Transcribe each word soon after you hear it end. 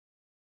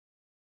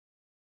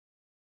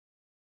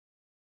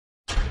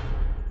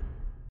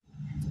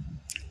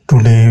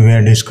Today we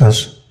are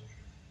discuss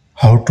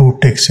how to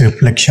text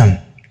reflection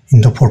in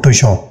the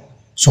Photoshop.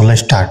 So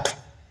let's start.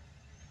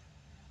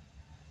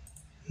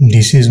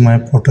 This is my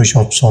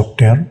Photoshop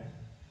software.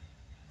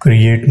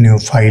 Create new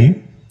file.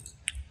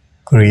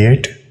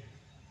 Create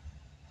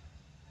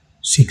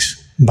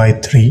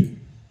 6:3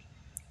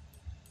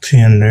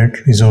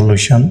 300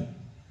 resolution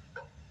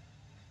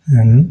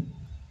and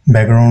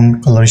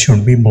background color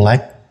should be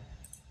black.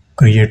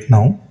 Create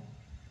now.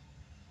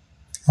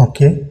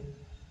 Okay.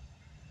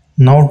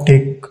 Now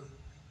take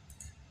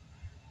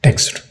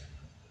text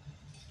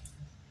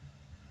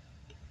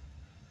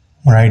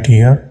right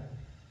here,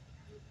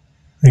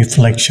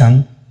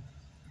 reflection,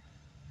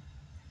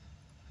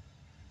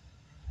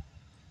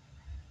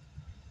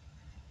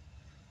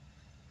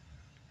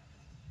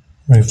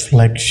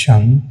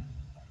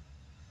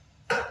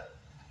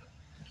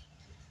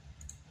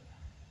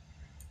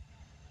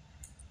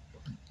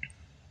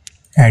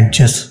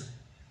 adjust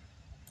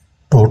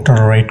total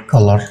right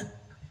color,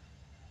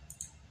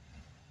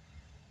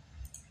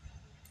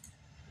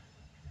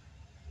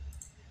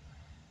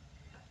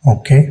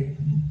 okay.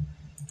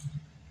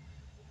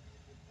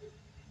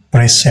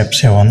 Press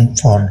F7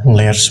 for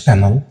layers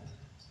panel.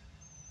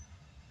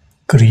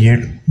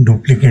 Create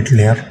duplicate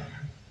layer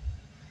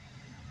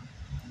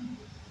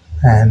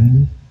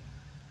and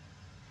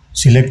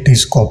select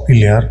this copy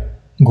layer.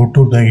 Go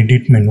to the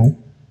edit menu,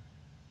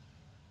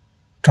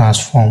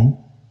 transform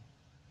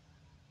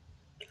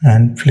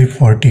and flip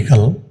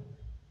vertical.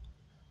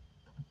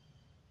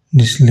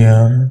 This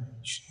layer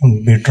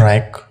should be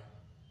drag.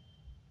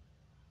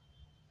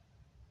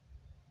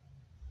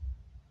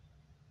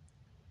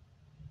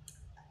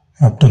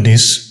 Up to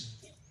this.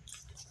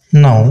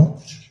 Now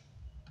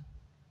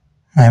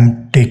I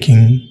am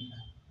taking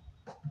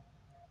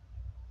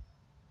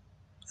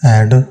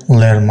add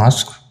layer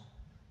mask.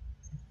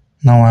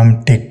 Now I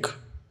am take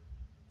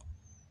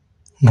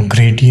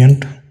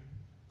gradient.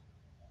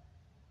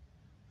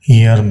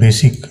 Here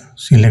basic,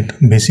 select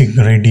basic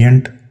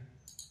gradient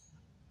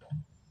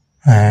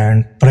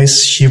and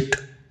press shift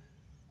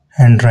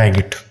and drag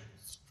it.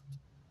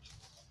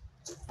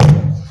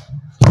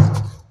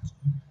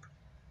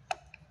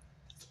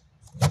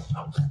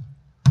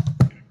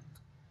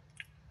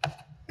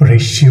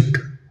 Press shift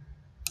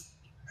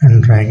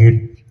and drag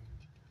it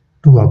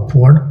to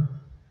upward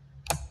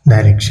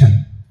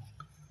direction.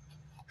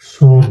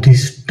 So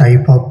this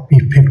type of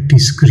effect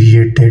is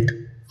created.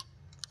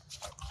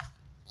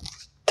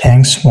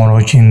 Thanks for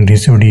watching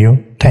this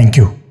video. Thank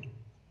you.